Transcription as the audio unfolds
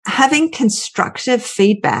having constructive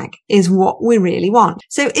feedback is what we really want.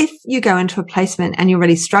 So if you go into a placement and you're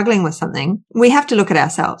really struggling with something, we have to look at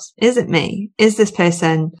ourselves. Is it me? Is this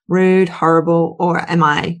person rude, horrible, or am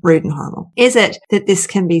I rude and horrible? Is it that this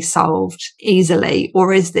can be solved easily,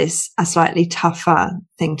 or is this a slightly tougher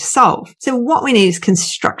thing to solve? So what we need is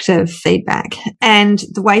constructive feedback. And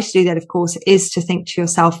the way to do that, of course, is to think to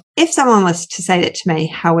yourself, if someone was to say that to me,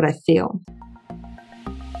 how would I feel?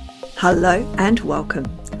 Hello and welcome.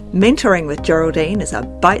 Mentoring with Geraldine is a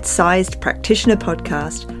bite-sized practitioner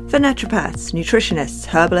podcast for naturopaths, nutritionists,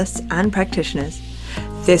 herbalists, and practitioners.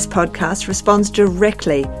 This podcast responds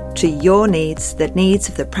directly to your needs, the needs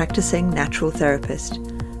of the practicing natural therapist.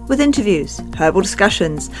 With interviews, herbal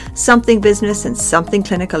discussions, something business and something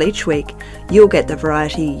clinical each week, you'll get the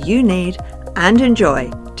variety you need and enjoy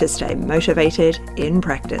to stay motivated in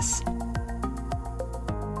practice.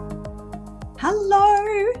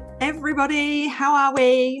 Hello, everybody. How are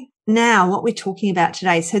we? Now, what we're talking about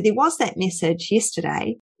today. So there was that message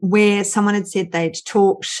yesterday where someone had said they'd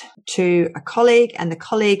talked to a colleague and the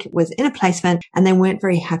colleague was in a placement and they weren't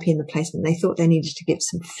very happy in the placement. They thought they needed to give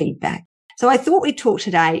some feedback. So I thought we'd talk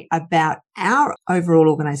today about our overall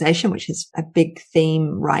organization, which is a big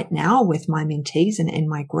theme right now with my mentees and in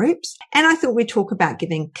my groups. And I thought we'd talk about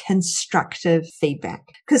giving constructive feedback,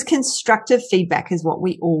 because constructive feedback is what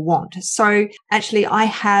we all want. So actually I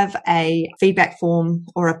have a feedback form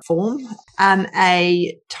or a form,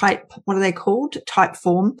 a type, what are they called? Type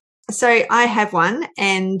form. So I have one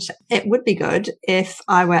and it would be good if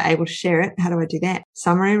I were able to share it. How do I do that?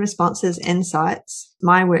 Summary, responses, insights,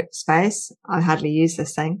 my workspace. I hardly use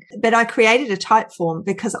this thing, but I created a type form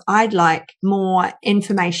because I'd like more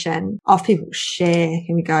information of people share.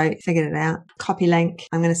 Here we go. Figured it out. Copy link.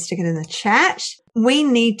 I'm going to stick it in the chat. We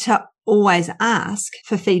need to always ask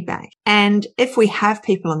for feedback. And if we have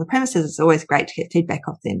people on the premises, it's always great to get feedback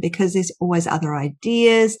off them because there's always other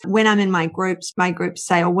ideas. When I'm in my groups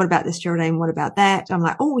say, oh, what about this, Geraldine? What about that? I'm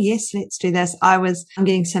like, oh, yes, let's do this. I'm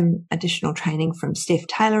getting some additional training from Steph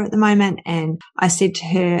Taylor at the moment. And I said to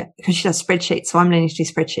her, because she does spreadsheets, so I'm learning to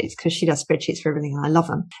do spreadsheets because she does spreadsheets for everything and I love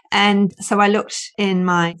them. And so I looked and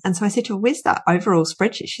so I said to her, where's the overall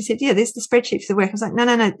spreadsheet? She said, yeah, there's the spreadsheet for the work. I was like,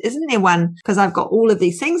 no. Isn't there one? Because I've got all of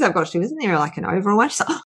these things I've got to do. Isn't there like an overall one? She's like,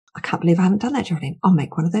 oh, I can't believe I haven't done that, Geraldine. I'll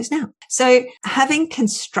make one of those now. So having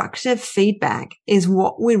constructive feedback is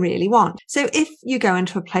what we really want. So if you go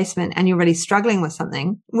into a placement and you're really struggling with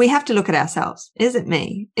something, we have to look at ourselves. Is it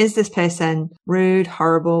me? Is this person rude,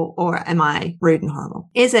 horrible, or am I rude and horrible?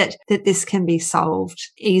 Is it that this can be solved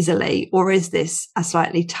easily, or is this a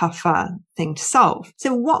slightly tougher thing to solve?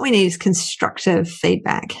 So what we need is constructive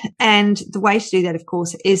feedback. And the way to do that, of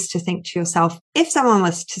course, is to think to yourself, if someone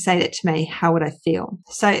was to say that to me, how would I feel?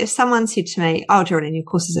 So if someone said to me, oh, Geraldine, your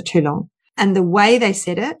courses are too long. And the way they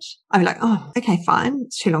said it, I'd be like, oh, okay, fine.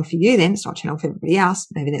 It's too long for you then. It's not too long for everybody else.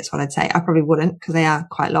 Maybe that's what I'd say. I probably wouldn't because they are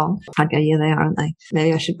quite long. I'd go, yeah, they are, aren't they?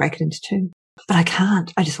 Maybe I should break it into two. But I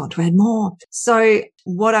can't. I just want to add more. So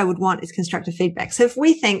what I would want is constructive feedback. So if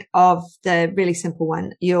we think of the really simple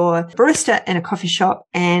one, you're a barista in a coffee shop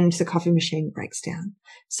and the coffee machine breaks down.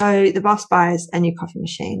 So the boss buys a new coffee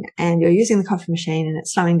machine and you're using the coffee machine and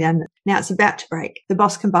it's slowing down. Now it's about to break. The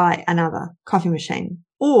boss can buy another coffee machine.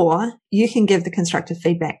 Or you can give the constructive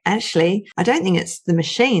feedback. Actually, I don't think it's the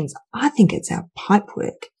machines. I think it's our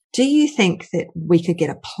pipework. Do you think that we could get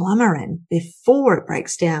a plumber in before it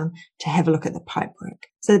breaks down to have a look at the pipework?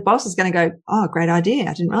 So the boss is going to go, oh, great idea.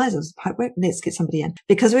 I didn't realize it was pipework. Let's get somebody in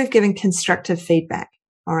because we've given constructive feedback.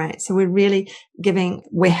 All right. So we're really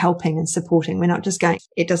we're helping and supporting. We're not just going,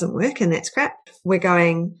 it doesn't work and that's crap. We're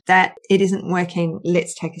going, that it isn't working.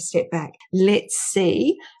 Let's take a step back. Let's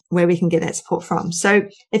see where we can get that support from. So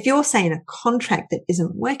if you're saying a contract that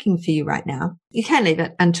isn't working for you right now, you can leave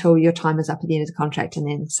it until your time is up at the end of the contract and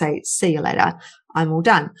then say, see you later. I'm all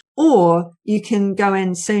done. Or you can go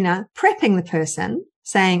in sooner, prepping the person,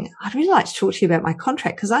 saying, I'd really like to talk to you about my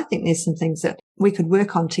contract because I think there's some things that we could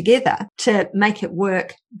work on together to make it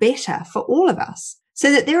work better for all of us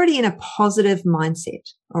so that they're already in a positive mindset.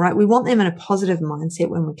 All right. We want them in a positive mindset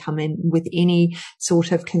when we come in with any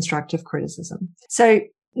sort of constructive criticism. So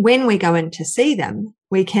when we go in to see them,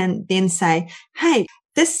 we can then say, hey,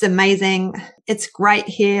 this is amazing. It's great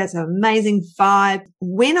here. It's an amazing vibe.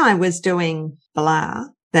 When I was doing blah,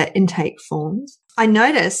 the intake forms, I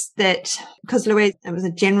noticed that because Louise, it was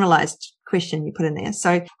a generalized question you put in there.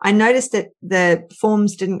 So I noticed that the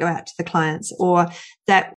forms didn't go out to the clients or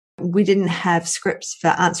that we didn't have scripts for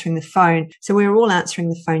answering the phone. So we were all answering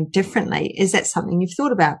the phone differently. Is that something you've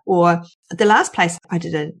thought about? Or the last place I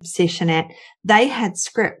did a session at, they had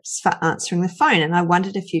scripts for answering the phone. And I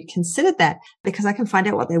wondered if you'd considered that, because I can find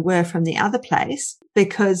out what they were from the other place,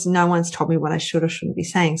 because no one's told me what I should or shouldn't be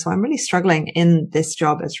saying. So I'm really struggling in this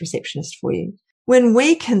job as receptionist for you. When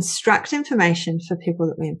we construct information for people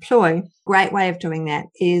that we employ, great way of doing that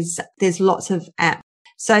is there's lots of apps.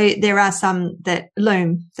 So there are some that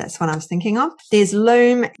Loom, that's what I was thinking of. There's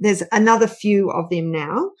Loom. There's another few of them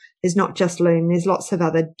now. There's not just Loom. There's lots of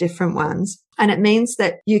other different ones. And it means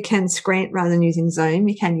that you can screen, rather than using Zoom,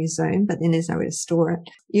 you can use Zoom, but then there's nowhere to store it.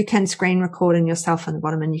 You can screen record in yourself on the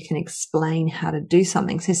bottom and you can explain how to do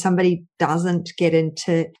something. So somebody doesn't get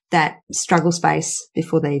into that struggle space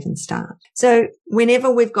before they even start. So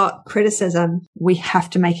whenever we've got criticism, we have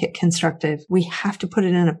to make it constructive. We have to put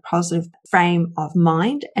it in a positive frame of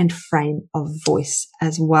mind and frame of voice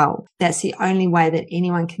as well. That's the only way that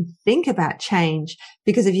anyone can think about change,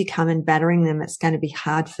 because if you come in battering them, it's going to be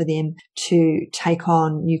hard for them to take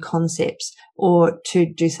on new concepts or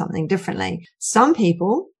to do something differently. Some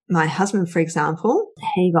people, my husband, for example,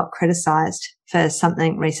 he got criticized for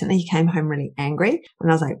something recently. He came home really angry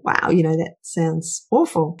and I was like, wow, that sounds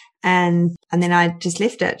awful. And then I just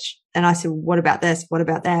left it. And I said, what about this? What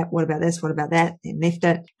about that? What about this? What about that? Then left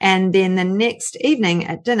it. And then the next evening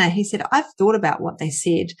at dinner, he said, I've thought about what they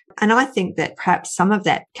said. And I think that perhaps some of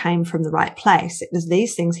that came from the right place. It was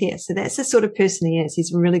these things here. So that's the sort of person he is.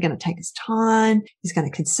 He's really going to take his time. He's going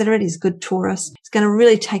to consider it. He's a good Taurus. He's going to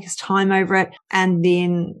really take his time over it and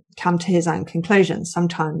then come to his own conclusions.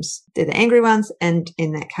 Sometimes they're the angry ones. And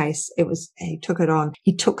in that case, he took it on.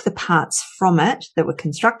 He took the parts from it that were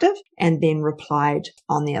constructive and then replied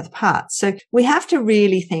on the other parts. So we have to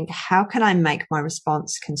really think, how can I make my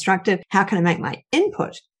response constructive? How can I make my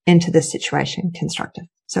input into this situation constructive?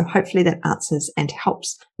 So hopefully that answers and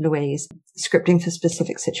helps Louise scripting for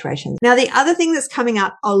specific situations. Now, the other thing that's coming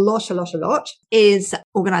up a lot is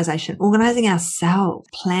organization, organizing ourselves,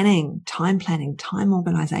 planning, time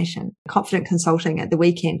organization, confident consulting at the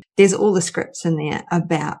weekend. There's all the scripts in there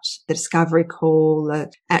about the discovery call, the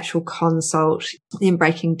actual consult, then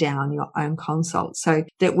breaking down your own consult so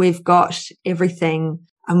that we've got everything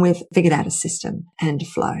and we've figured out a system and a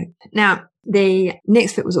flow. Now, the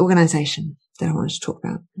next bit was organization that I wanted to talk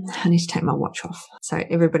about. I need to take my watch off. So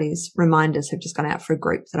everybody's reminders have just gone out for a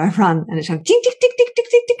group that I run and it's going tick, tick, tick, tick, tick,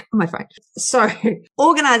 tick, tick on my phone. So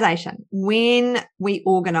organization, when we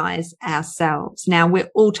organize ourselves, now we're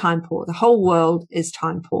all time poor. The whole world is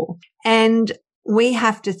time poor. And we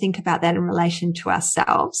have to think about that in relation to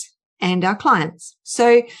ourselves and our clients.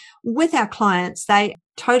 So with our clients, they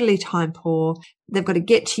totally time poor. They've got to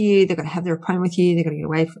get to you. They've got to have their appointment with you. They've got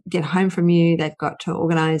to get home from you. They've got to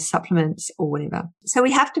organize supplements or whatever. So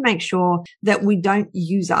we have to make sure that we don't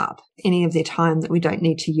use up any of their time that we don't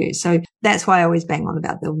need to use. So that's why I always bang on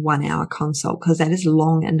about the 1 hour consult, because that is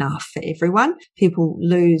long enough for everyone. People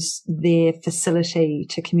lose their facility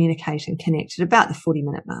to communicate and connect at about the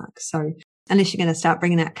 40-minute mark. So unless you're going to start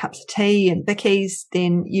bringing out cups of tea and bickies,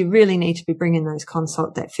 then you really need to be bringing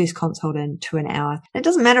that first consult in to an hour. It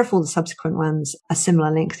doesn't matter if all the subsequent ones are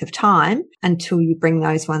similar length of time until you bring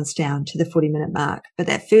those ones down to the 40-minute mark. But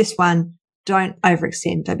that first one, don't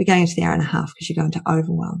overextend. Don't be going into the hour and a half because you're going to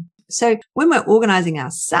overwhelm. So when we're organizing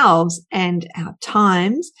ourselves and our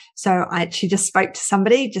times, so I actually just spoke to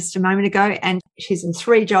somebody just a moment ago and she's in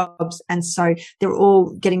 3 jobs. And so they're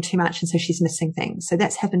all getting too much. And so she's missing things. So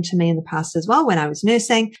that's happened to me in the past as well when I was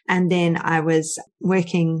nursing. And then I was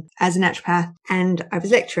working as a naturopath and I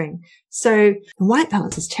was lecturing. So the white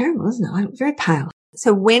balance is terrible, isn't it? I look very pale.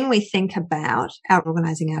 So when we think about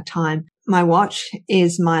organizing our time, my watch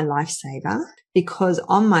is my lifesaver because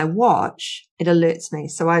on my watch, it alerts me.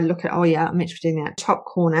 So I look at, oh yeah, I'm meant to be doing that. Top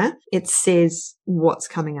corner, it says what's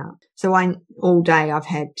coming up. So all day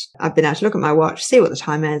I've been able to look at my watch, see what the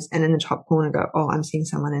time is, and in the top corner go, oh, I'm seeing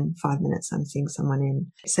someone in 5 minutes. I'm seeing someone in.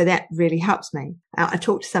 So that really helps me. I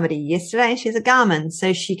talked to somebody yesterday and she's a Garmin,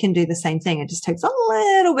 so she can do the same thing. It just takes a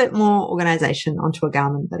little bit more organization onto a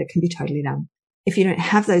Garmin, but it can be totally done. If you don't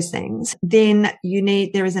have those things, then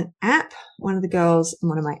there is an app. One of the girls in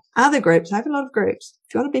one of my other groups, I have a lot of groups.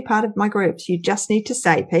 If you want to be part of my groups, you just need to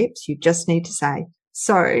say, peeps, you just need to say.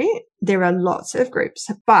 So there are lots of groups,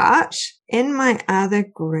 but in my other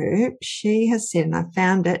group, she has said, and I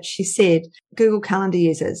found it, she said, Google Calendar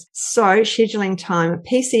users. So scheduling time, a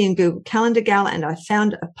PC and Google Calendar gal, and I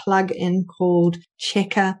found a plug-in called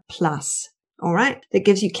Checker Plus. All right. That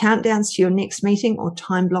gives you countdowns to your next meeting or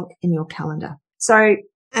time block in your calendar. So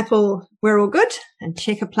Apple, we're all good, and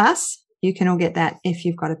Checker Plus You can all get that if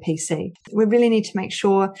you've got a PC. We really need to make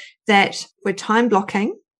sure that we're time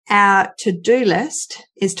blocking. Our to-do list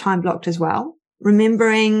is time blocked as well.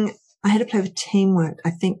 Remembering, I had to play with teamwork.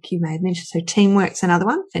 I think you may have mentioned. So teamwork's another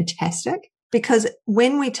one. Fantastic. Because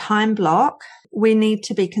when we time block, we need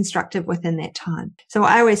to be constructive within that time. So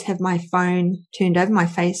I always have my phone turned over. My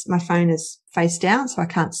phone is face down, so I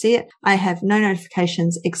can't see it. I have no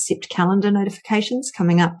notifications except calendar notifications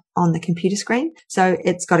coming up on the computer screen. So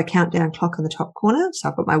it's got a countdown clock in the top corner. So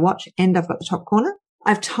I've got my watch and I've got the top corner.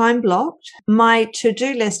 I've time blocked. My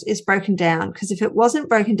to-do list is broken down, because if it wasn't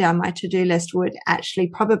broken down, my to-do list would actually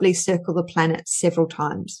probably circle the planet several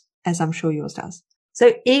times, as I'm sure yours does.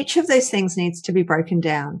 So each of those things needs to be broken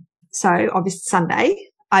down. So obviously Sunday,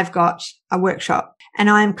 I've got a workshop and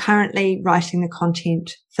I'm currently writing the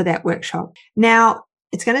content for that workshop. Now,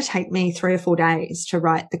 it's going to take me 3 or 4 days to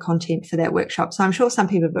write the content for that workshop. So I'm sure some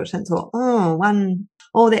people have looked and thought,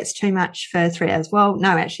 that's too much for 3 hours. Well, no,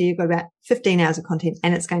 actually, you've got about 15 hours of content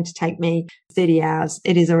and it's going to take me 30 hours.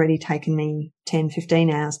 It has already taken me 10, 15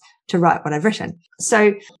 hours to write what I've written.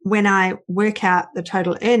 So when I work out the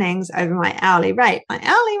total earnings over my hourly rate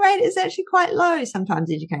is actually quite low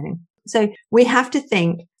sometimes educating. So we have to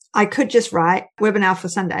think, I could just write webinar for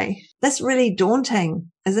Sunday. That's really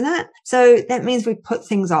daunting, isn't it? So that means we put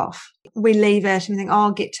things off. We leave it and we think,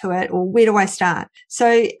 I'll get to it, or where do I start?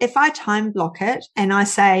 So if I time block it and I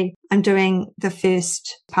say I'm doing the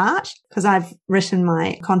first part because I've written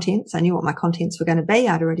my contents, I knew what my contents were going to be.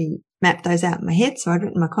 I'd already mapped those out in my head. So I'd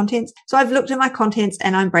written my contents. So I've looked at my contents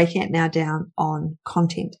and I'm breaking it now down on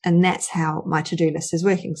content. And that's how my to-do list is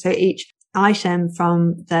working. So each item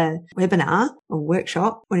from the webinar or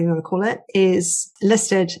workshop, whatever you want to call it, is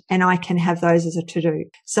listed and I can have those as a to-do.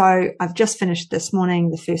 So I've just finished this morning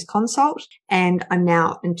the first consult and I'm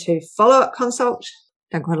now into follow-up consult.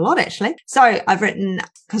 Done quite a lot actually. So I've written,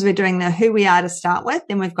 because we're doing the who we are to start with,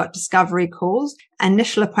 then we've got discovery calls,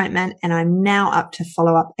 initial appointment, and I'm now up to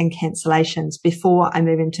follow-up and cancellations before I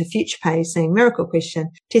move into future pacing, miracle question,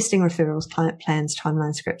 testing referrals, client plans,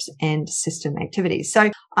 timeline scripts, and system activities.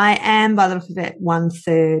 So I am, by the look of it,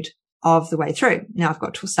 1/3 of the way through. Now I've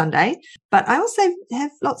got till Sunday, but I also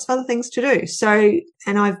have lots of other things to do. So,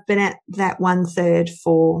 and I've been at that 1/3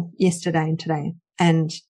 for yesterday and today.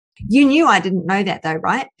 And you knew I didn't know that though,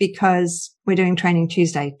 right? Because we're doing training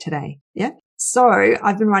Tuesday today. Yeah. So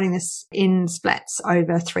I've been writing this in splats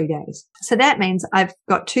over 3 days. So that means I've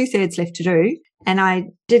got 2/3 left to do. And I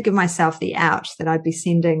did give myself the out that I'd be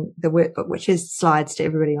sending the workbook, which is slides, to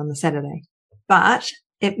everybody on the Saturday. But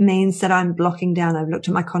it means that I'm blocking down. I've looked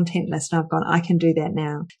at my content list and I've gone, I can do that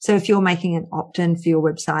now. So if you're making an opt-in for your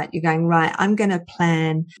website, you're going, right, I'm going to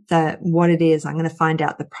plan what it is. I'm going to find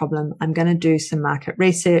out the problem. I'm going to do some market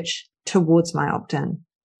research towards my opt-in.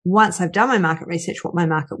 Once I've done my market research, what my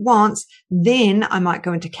market wants, then I might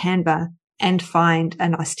go into Canva and find a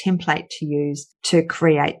nice template to use to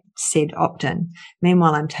create said opt-in.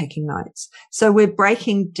 Meanwhile, I'm taking notes. So we're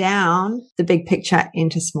breaking down the big picture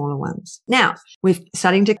into smaller ones. Now, we're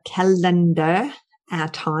starting to calendar our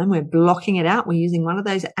time. We're blocking it out. We're using one of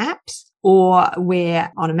those apps, or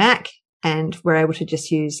we're on a Mac and we're able to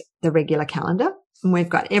just use the regular calendar. And we've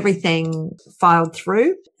got everything funneled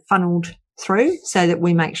through so that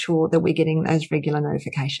we make sure that we're getting those regular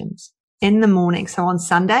notifications. In the morning, so on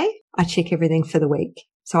Sunday, I check everything for the week.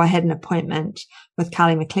 So I had an appointment with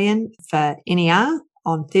Carly McLean for NER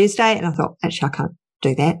on Thursday, and I thought, actually, I can't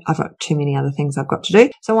do that. I've got too many other things I've got to do.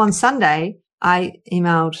 So on Sunday, I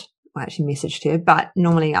messaged her, but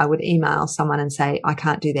normally I would email someone and say, I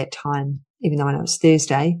can't do that time, even though I know it's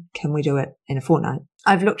Thursday. Can we do it in a fortnight?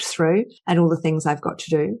 I've looked through at all the things I've got to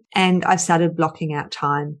do, and I've started blocking out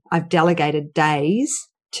time. I've delegated days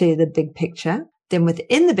to the big picture. Then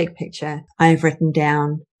within the big picture, I've written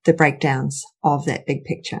down the breakdowns of that big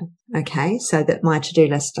picture. Okay. So that my to-do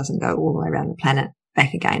list doesn't go all the way around the planet,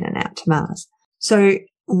 back again and out to Mars. So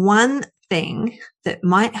one thing that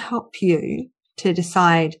might help you to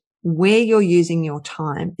decide where you're using your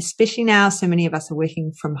time, especially now so many of us are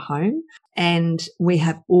working from home and we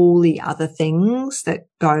have all the other things that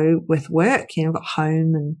go with work. You know, we've got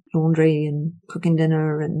home and laundry and cooking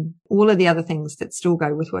dinner and all of the other things that still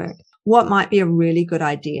go with work. What might be a really good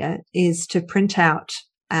idea is to print out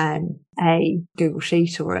a Google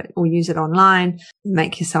Sheet or use it online,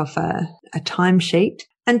 make yourself a timesheet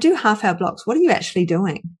and do half-hour blocks. What are you actually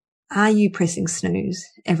doing? Are you pressing snooze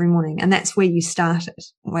every morning? And that's where you start it.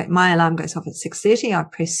 My alarm goes off at 6:30. I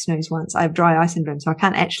press snooze once. I have dry eye syndrome, so I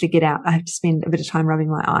can't actually get out. I have to spend a bit of time rubbing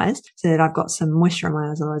my eyes so that I've got some moisture in my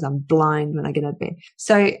eyes. Otherwise, I'm blind when I get out of bed.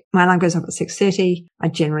 So my alarm goes off at 6:30. I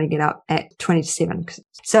generally get up at 20 to 7.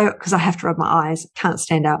 So, because I have to rub my eyes, can't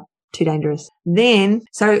stand up, too dangerous. Then,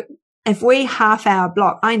 so if we half-hour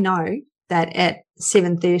block, I know that at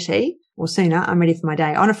 7:30 or sooner, I'm ready for my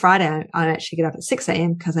day. On a Friday, I actually get up at 6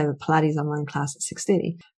 a.m. because I have a Pilates online class at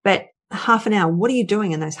 6:30. But half an hour, what are you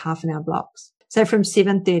doing in those half an hour blocks? So from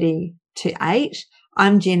 7:30 to 8,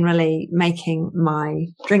 I'm generally making my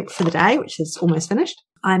drink for the day, which is almost finished.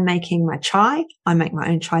 I'm making my chai. I make my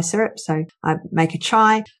own chai syrup. So I make a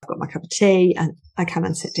chai. I've got my cup of tea and I come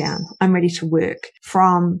and sit down. I'm ready to work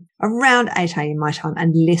from around 8 a.m. my time,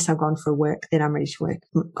 unless I've gone for a work, then I'm ready to work.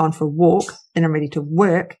 Gone for a walk, then I'm ready to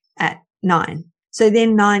work at 9. So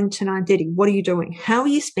then 9 to 9:30, what are you doing? How are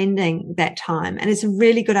you spending that time? And it's a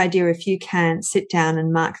really good idea if you can sit down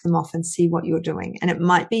and mark them off and see what you're doing. And it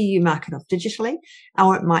might be you mark it off digitally,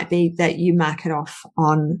 or it might be that you mark it off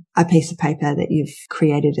on a piece of paper that you've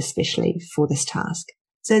created especially for this task,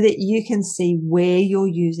 so that you can see where you're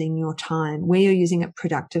using your time, where you're using it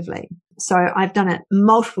productively. So I've done it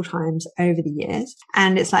multiple times over the years,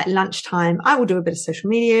 and it's like lunchtime. I will do a bit of social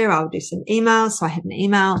media. I'll do some emails. So I had an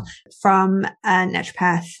email from a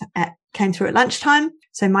naturopath came through at lunchtime.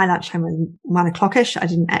 So my lunchtime was 1 o'clock-ish. I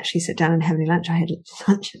didn't actually sit down and have any lunch. I had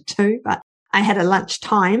lunch at 2, but I had a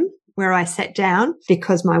lunchtime where I sat down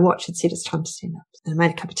because my watch had said it's time to stand up. And I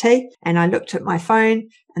made a cup of tea and I looked at my phone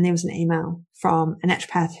and there was an email from a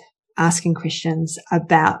naturopath asking questions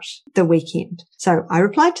about the weekend. So I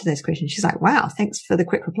replied to those questions. She's like, wow, thanks for the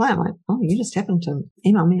quick reply. I'm like, oh, you just happened to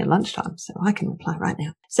email me at lunchtime, so I can reply right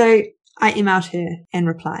now. So I emailed her and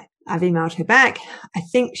replied. I've emailed her back. I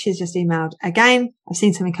think she's just emailed again. I've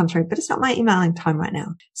seen something come through, but it's not my emailing time right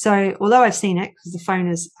now. So although I've seen it because the phone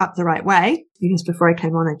is up the right way, because before I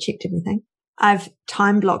came on, I checked everything. I've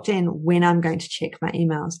time blocked in when I'm going to check my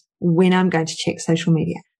emails, when I'm going to check social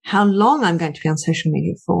media, how long I'm going to be on social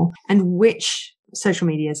media for, and which social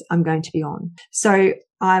medias I'm going to be on. So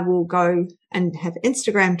I will go and have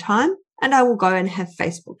Instagram time, and I will go and have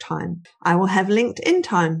Facebook time. I will have LinkedIn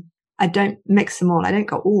time. I don't mix them all. I don't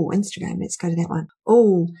go, oh, Instagram, let's go to that one.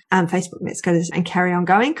 Oh, Facebook, let's go to this, and carry on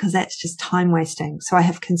going, because that's just time wasting. So I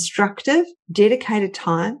have constructive, dedicated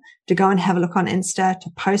time to go and have a look on Insta, to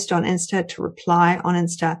post on Insta, to reply on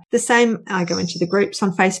Insta. The same, I go into the groups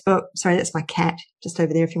on Facebook. Sorry, that's my cat just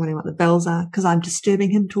over there if you're wondering what the bells are, because I'm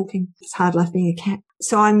disturbing him talking. It's hard life being a cat.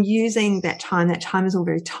 So I'm using that time. That time is all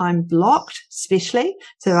very time blocked, especially.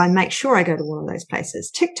 So I make sure I go to all of those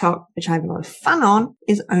places. TikTok, which I have a lot of fun on,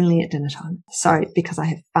 is only at dinner time. So because I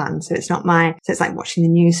have fun. So it's like watching the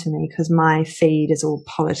news for me, because my feed is all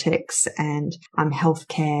politics and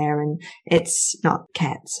healthcare, and it's not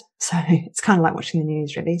cats. So it's kind of like watching the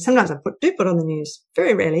news, really. Sometimes I do put on the news,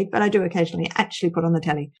 very rarely, but I do occasionally actually put on the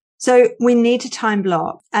telly. So we need to time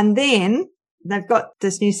block. And then they've got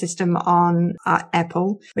this new system on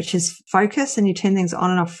Apple, which is focus, and you turn things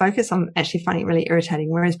on and off focus. I'm actually finding it really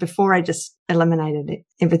irritating. Whereas before I just eliminated it,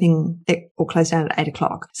 everything, it all closed down at 8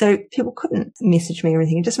 o'clock. So people couldn't message me or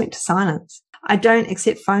anything. It just went to silence. I don't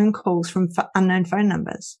accept phone calls from unknown phone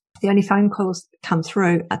numbers. The only phone calls that come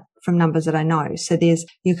through are from numbers that I know. So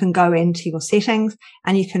you can go into your settings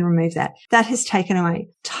and you can remove that. That has taken away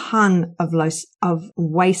a ton of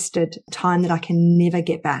wasted time that I can never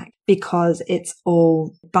get back, because it's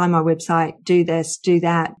all buy my website, do this, do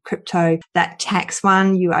that, crypto, that tax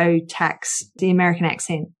one, you owe tax, the American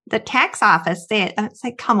accent, the tax office there. Don't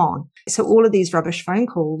say, come on. So all of these rubbish phone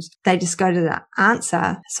calls, they just go to the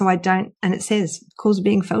answer. So I don't, and it says calls are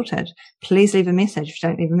being filtered. Please leave a message. If you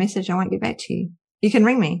don't leave a message, I won't get back to you. You can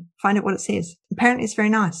ring me, find out what it says. Apparently it's very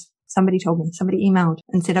nice. Somebody told me, somebody emailed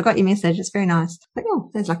and said, I got your message. It's very nice. Like,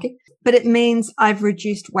 oh, that's lucky. But it means I've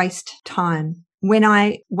reduced waste time. When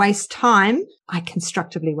I waste time, I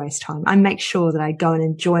constructively waste time. I make sure that I go and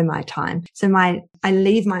enjoy my time. So I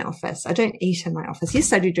leave my office. I don't eat in my office.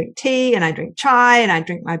 Yes, I do drink tea and I drink chai and I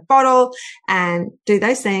drink my bottle and do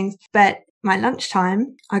those things. But my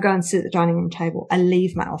lunchtime, I go and sit at the dining room table. I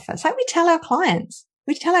leave my office. Like we tell our clients.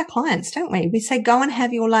 We tell our clients, don't we? We say, go and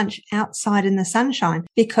have your lunch outside in the sunshine,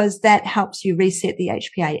 because that helps you reset the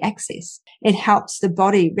HPA axis. It helps the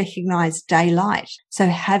body recognize daylight. So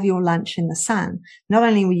have your lunch in the sun. Not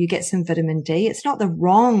only will you get some vitamin D, it's not the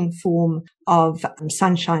wrong form of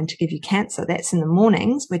sunshine to give you cancer. That's in the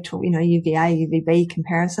mornings. We're talking, UVA, UVB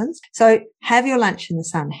comparisons. So have your lunch in the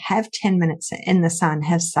sun. Have 10 minutes in the sun.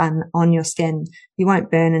 Have sun on your skin. You won't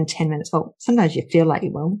burn in 10 minutes. Well, sometimes you feel like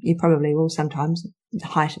you will. You probably will sometimes, the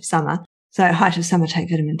height of summer. So height of summer, take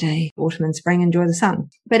vitamin D. Autumn and spring, enjoy the sun.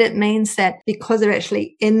 But it means that because they're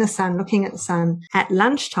actually in the sun, looking at the sun at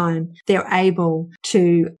lunchtime, they're able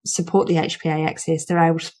to support the HPA axis. They're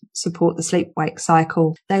able to support the sleep-wake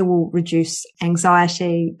cycle. They will reduce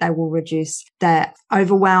anxiety. They will reduce the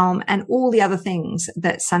overwhelm and all the other things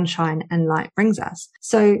that sunshine and light brings us.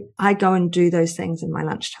 So I go and do those things in my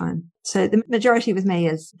lunchtime. So the majority with me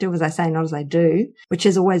is do as I say, not as I do, which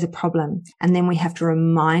is always a problem. And then we have to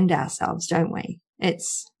remind ourselves, don't we?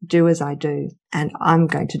 It's do as I do, and I'm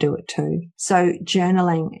going to do it too. So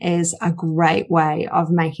journaling is a great way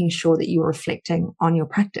of making sure that you're reflecting on your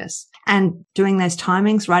practice and doing those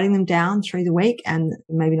timings, writing them down through the week and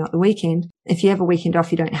maybe not the weekend. If you have a weekend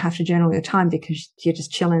off, you don't have to journal your time because you're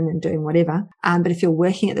just chilling and doing whatever. But if you're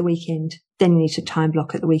working at the weekend, then you need to time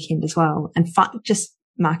block at the weekend as well and just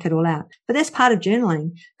mark it all out. But that's part of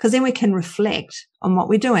journaling because then we can reflect on what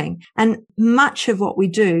we're doing. And much of what we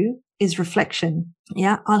do is reflection.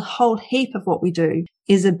 Yeah. A whole heap of what we do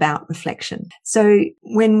is about reflection. So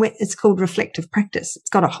it's called reflective practice. It's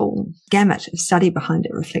got a whole gamut of study behind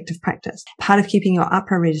it, reflective practice. Part of keeping your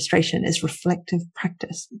upper registration is reflective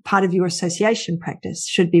practice. Part of your association practice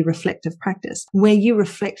should be reflective practice, where you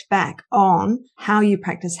reflect back on how you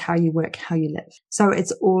practice, how you work, how you live. So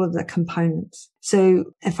it's all of the components. So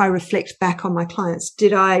if I reflect back on my clients,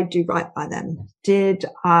 did I do right by them?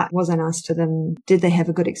 Was I nice to them? Did they have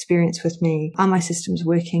a good experience with me? Are my systems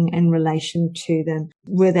working in relation to them?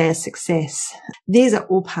 Were they a success? These are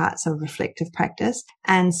all parts of reflective practice.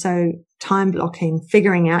 And so time blocking,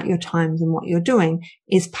 figuring out your times and what you're doing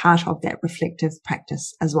is part of that reflective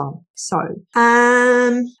practice as well. So,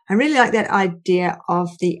 I really like that idea of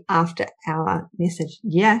the after hour message.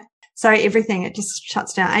 Yeah. So everything, it just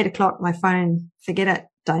shuts down 8 o'clock, my phone, forget it.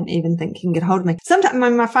 Don't even think you can get hold of me. Sometimes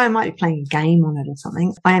my phone might be playing a game on it or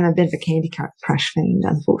something. I am a bit of a Candy Crush fiend,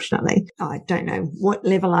 unfortunately. I don't know what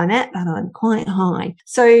level I'm at, but I'm quite high.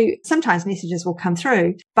 So sometimes messages will come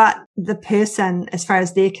through, but the person, as far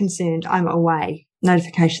as they're concerned, I'm away.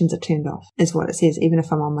 Notifications are turned off is what it says, even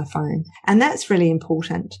if I'm on my phone. And that's really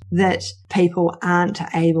important that people aren't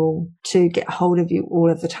able to get hold of you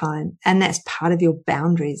all of the time. And that's part of your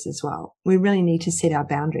boundaries as well. We really need to set our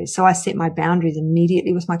boundaries. So I set my boundaries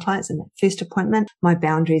immediately with my clients in that first appointment. My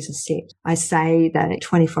boundaries are set. I say that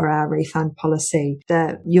 24-hour refund policy,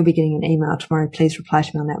 that you'll be getting an email tomorrow. Please reply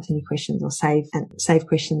to me on that with any questions or save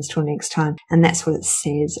questions till next time. And that's what it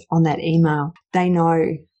says on that email. They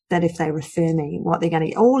know that if they refer me, what they're going to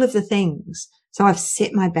get, all of the things. So I've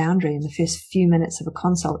set my boundary in the first few minutes of a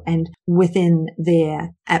consult and within their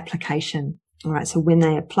application. All right. So when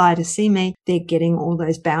they apply to see me, they're getting all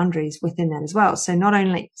those boundaries within that as well. So not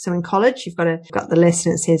only, so in college, you've got the list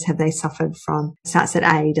and it says, have they suffered from, starts at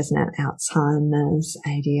A, doesn't it? Alzheimer's,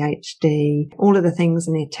 ADHD, all of the things,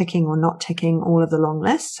 and they're ticking or not ticking all of the long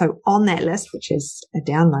list. So on that list, which is a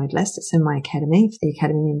download list, it's in my academy for the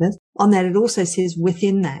academy members. On that, it also says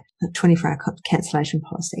within that 24-hour cancellation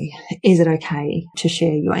policy, is it okay to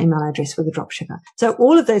share your email address with a dropshipper? So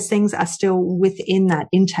all of those things are still within that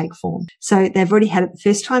intake form. So they've already had it the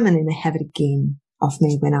first time and then they have it again of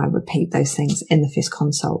me when I repeat those things in the first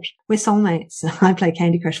consult. We're soulmates. I play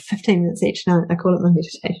Candy Crush for 15 minutes each night. I call it my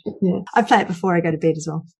meditation. Yeah. I play it before I go to bed as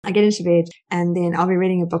well. I get into bed and then I'll be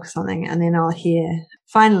reading a book or something and then I'll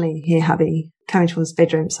finally hear hubby coming to his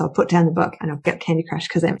bedroom. So I'll put down the book and I'll get Candy Crush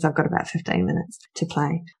because that means I've got about 15 minutes to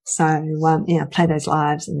play. So, play those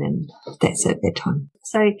lives and then that's it, bedtime.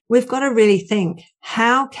 So we've got to really think,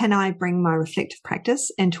 how can I bring my reflective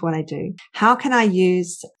practice into what I do? How can I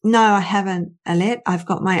I haven't, Alette. I've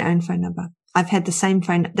got my own phone number. I've had the same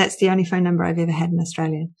phone. That's the only phone number I've ever had in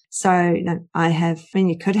Australia. So no,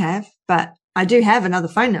 you could have, but I do have another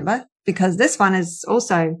phone number because this one is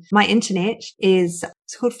also my internet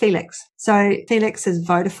it's called Felix. So Felix is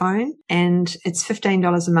Vodafone and it's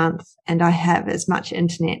 $15 a month and I have as much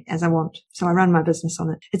internet as I want. So I run my business on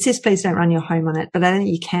it. It says, please don't run your home on it, but I don't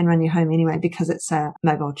think you can run your home anyway because it's a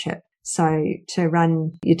mobile chip. So to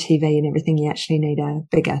run your TV and everything, you actually need a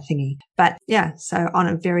bigger thingy. But yeah, so on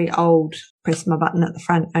a very old, press my button at the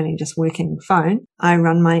front, only just working phone, I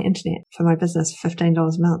run my internet for my business for $15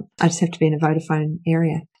 a month. I just have to be in a Vodafone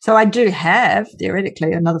area. So I do have,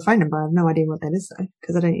 theoretically, another phone number. I have no idea what that is though,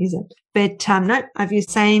 because I don't use it. But no, I've used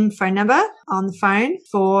the same phone number on the phone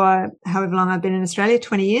for however long I've been in Australia,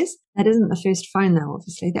 20 years. That isn't the first phone though,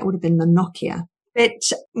 obviously. That would have been the Nokia. But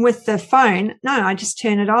with the phone, no, I just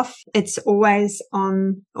turn it off. It's always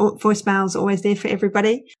on, voicemail's always there for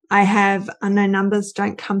everybody. I have unknown numbers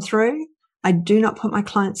don't come through. I do not put my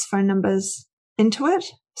clients' phone numbers into it.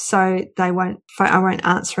 So I won't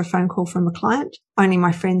answer a phone call from a client. Only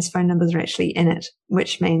my friends' phone numbers are actually in it,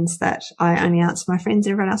 which means that I only answer my friends.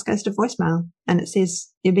 Everyone else goes to voicemail, and it says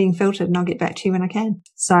you're being filtered and I'll get back to you when I can.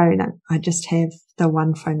 So no, I just have the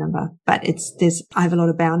one phone number, but I have a lot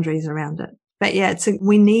of boundaries around it. But yeah,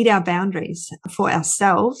 we need our boundaries for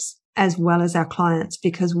ourselves as well as our clients,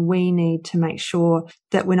 because we need to make sure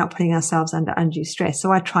that we're not putting ourselves under undue stress.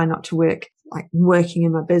 So I try not to working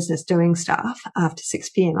in my business doing stuff after 6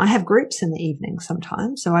 p.m. I have groups in the evening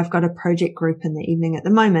sometimes. So I've got a project group in the evening at the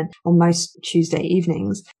moment, or most Tuesday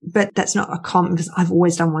evenings, but that's not a common, because I've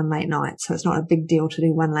always done one late night. So it's not a big deal to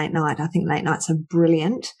do one late night. I think late nights are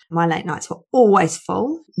brilliant. My late nights were always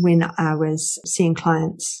full when I was seeing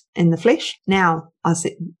clients in the flesh. Now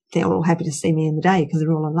they're all happy to see me in the day because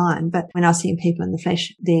they're all online. But when I was seeing people in the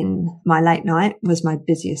flesh, then my late night was my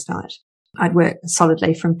busiest night. I'd work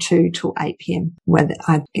solidly from 2 till 8 p.m. where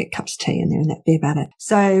I'd get cups of tea in there, and that'd be about it.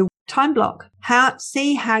 So time block.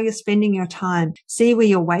 See how you're spending your time. See where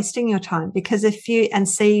you're wasting your time, because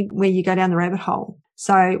see where you go down the rabbit hole.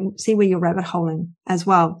 So see where you're rabbit holing as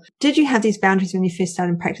well. Did you have these boundaries when you first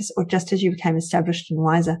started in practice, or just as you became established and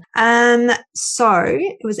wiser? So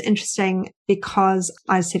it was interesting because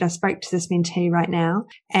I spoke to this mentee right now,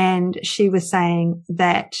 and she was saying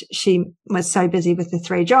that she was so busy with the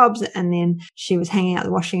 3 jobs, and then she was hanging out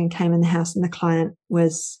the washing and came in the house, and the client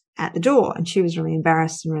was at the door, and she was really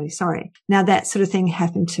embarrassed and really sorry. Now that sort of thing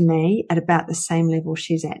happened to me at about the same level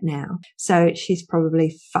she's at now. So she's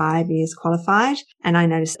probably 5 years qualified, and I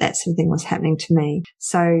noticed that sort of thing was happening to me.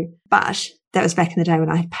 But that was back in the day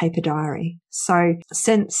when I had paper diary. So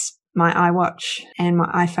since my iWatch and my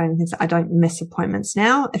iPhone, I don't miss appointments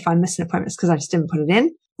now. If I miss an appointment, it's because I just didn't put it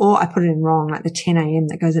in. Or I put it in wrong, like the 10 a.m.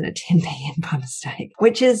 that goes in at 10 p.m. by mistake,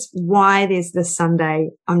 which is why there's this Sunday,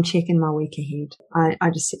 I'm checking my week ahead. I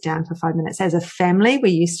just sit down for 5 minutes. As a family, we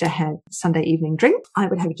used to have Sunday evening drink. I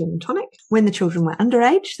would have a gin and tonic. When the children were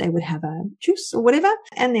underage, they would have a juice or whatever.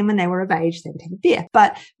 And then when they were of age, they would have a beer.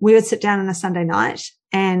 But we would sit down on a Sunday night.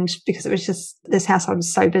 And because it was just, this household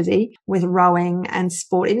was so busy with rowing and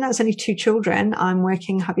sport, even though it's only 2 children, I'm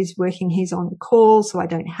working, hubby's working, he's on call, so I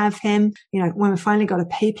don't have him. When we finally got a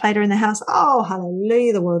pea plater in the house, oh,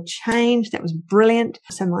 hallelujah, the world changed. That was brilliant.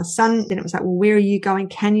 So my son, then it was like, well, where are you going?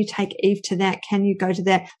 Can you take Eve to that? Can you go to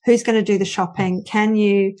that? Who's going to do the shopping? Can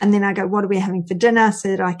you? And then I go, what are we having for dinner, so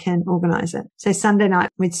that I can organize it? So Sunday night,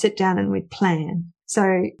 we'd sit down and we'd plan. So,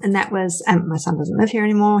 and that was, my son doesn't live here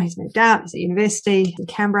anymore. He's moved out. He's at university in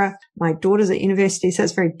Canberra. My daughter's at university. So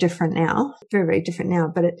it's very different now, very, very different now.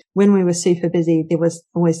 But when we were super busy, there was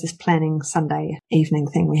always this planning Sunday evening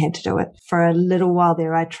thing. We had to do it. For a little while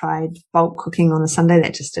there, I tried bulk cooking on a Sunday.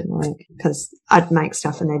 That just didn't work, because I'd make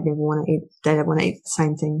stuff and they'd never want to eat. They'd want to eat the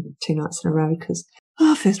same thing 2 nights in a row, because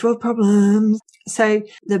first world problems. So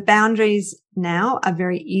the boundaries now are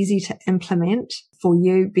very easy to implement for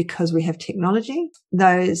you because we have technology.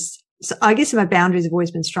 So I guess my boundaries have always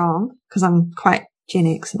been strong because I'm quite Gen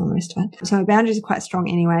X and all the rest of it. So my boundaries are quite strong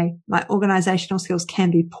anyway. My organizational skills can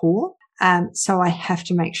be poor. So I have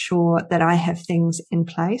to make sure that I have things in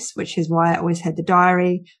place, which is why I always had the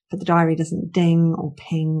diary, but the diary doesn't ding or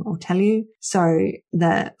ping or tell you. So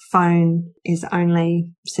the phone is only,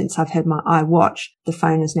 since I've had my iWatch, the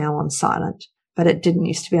phone is now on silent. But it didn't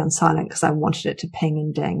used to be on silent because I wanted it to ping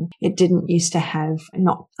and ding. It didn't used to have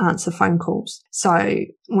not answer phone calls. So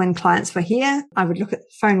when clients were here, I would look at the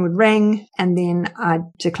phone would ring, and then I'd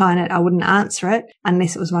decline it. I wouldn't answer it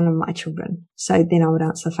unless it was one of my children. So then I would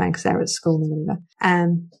answer the phone because they were at school or whatever.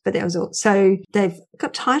 But that was all. So they've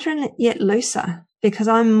got tighter and yet looser, because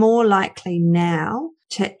I'm more likely now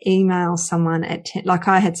to email someone at 10. Like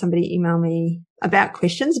I had somebody email me about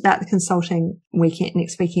questions about the consulting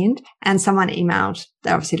next weekend. And someone emailed,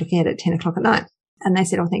 they're obviously looking at it at 10 o'clock at night. And they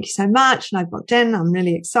said, oh, thank you so much. And I booked in. I'm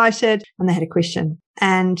really excited. And they had a question.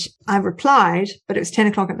 And I replied, but it was 10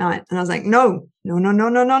 o'clock at night. And I was like, no. You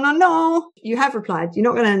have replied. You're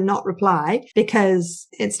not going to not reply because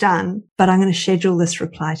it's done. But I'm going to schedule this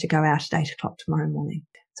reply to go out at 8 o'clock tomorrow morning.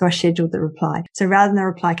 So I scheduled the reply. So rather than the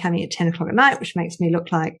reply coming at 10 o'clock at night, which makes me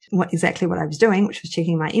look like exactly what I was doing, which was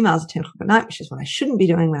checking my emails at 10 o'clock at night, which is what I shouldn't be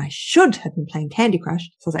doing when I should have been playing Candy Crush.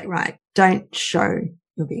 So I was like, right, don't show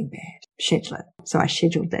you're being bad. Schedule it. So I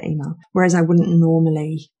scheduled the email. Whereas I wouldn't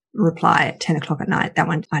normally reply at 10 o'clock at night. That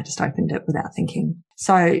one, I just opened it without thinking.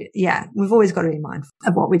 So yeah, we've always got to be mindful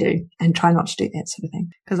of what we do and try not to do that sort of thing.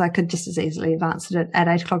 Because I could just as easily have answered it at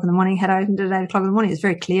 8 o'clock in the morning had I opened it at 8 o'clock in the morning. It's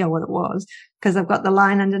very clear what it was because I've got the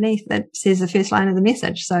line underneath that says the first line of the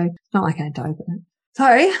message. So it's not like I had to open it. So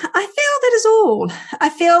I feel that is all. I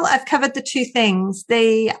feel I've covered the two things.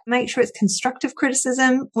 The make sure it's constructive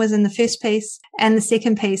criticism was in the first piece. And the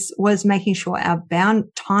second piece was making sure our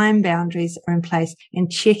time boundaries are in place and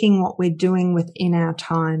checking what we're doing within our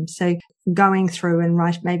time. So going through and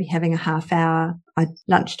maybe having a half hour at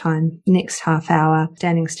lunchtime, next half hour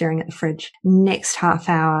standing staring at the fridge, next half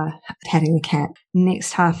hour patting the cat,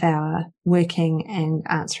 next half hour working and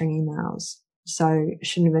answering emails. So I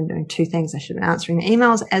shouldn't have been doing two things. I should have been answering the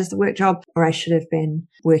emails as the work job, or I should have been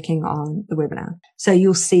working on the webinar. So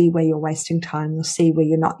you'll see where you're wasting time. You'll see where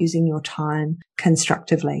you're not using your time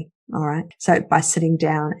constructively. All right. So by sitting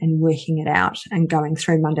down and working it out and going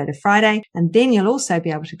through Monday to Friday, and then you'll also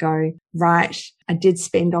be able to go, right, I did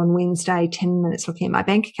spend on Wednesday 10 minutes looking at my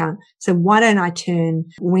bank account. So why don't I turn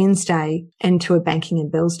Wednesday into a banking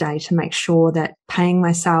and bills day to make sure that paying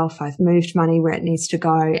myself, I've moved money where it needs to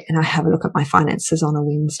go, and I have a look at my finances on a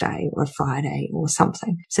Wednesday or a Friday or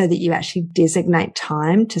something, so that you actually designate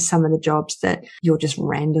time to some of the jobs that you're just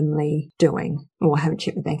randomly doing. Or haven't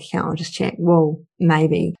checked the bank account, or just check, well,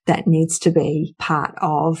 maybe that needs to be part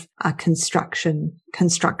of a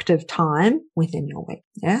constructive time within your week.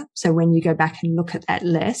 Yeah. So when you go back and look at that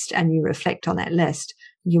list and you reflect on that list,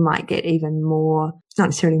 you might get even more, not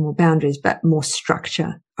necessarily more boundaries, but more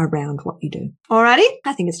structure around what you do. Alrighty.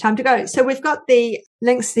 I think it's time to go. So we've got the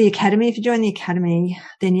links to the Academy. If you join the Academy,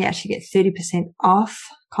 then you actually get 30% off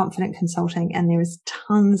Confident Consulting. And there is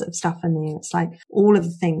tons of stuff in there. It's like all of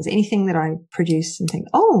the things, anything that I produce and think,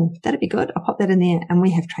 oh, that'd be good. I'll pop that in there. And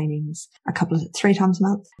we have trainings 3 times a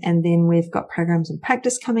month. And then we've got programs and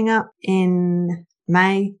practice coming up in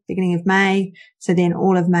May, beginning of May. So then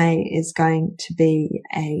all of May is going to be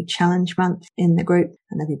a challenge month in the group,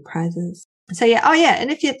 and there'll be prizes. So yeah. Oh yeah.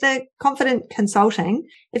 And if you're the Confident Consulting,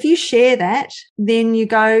 if you share that, then you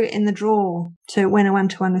go in the draw to win a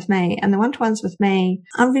one-to-one with me. And the one-to-ones with me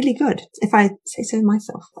are really good. If I say so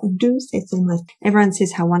myself, I do say so myself. Everyone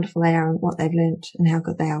says how wonderful they are and what they've learned and how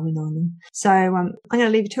good they are when on them. So, I'm going to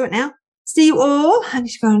leave you to it now. See you all. I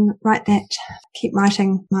need to go and write that. Keep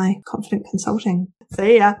writing my Confident Consulting.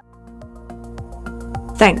 See ya.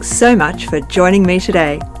 Thanks so much for joining me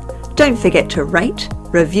today. Don't forget to rate,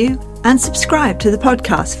 review, and subscribe to the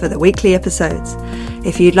podcast for the weekly episodes.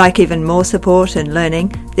 If you'd like even more support and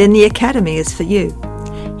learning, then the Academy is for you.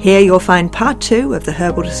 Here you'll find part 2 of the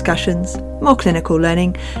herbal discussions, more clinical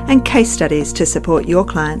learning, and case studies to support your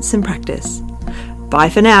clients in practice. Bye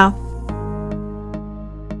for now.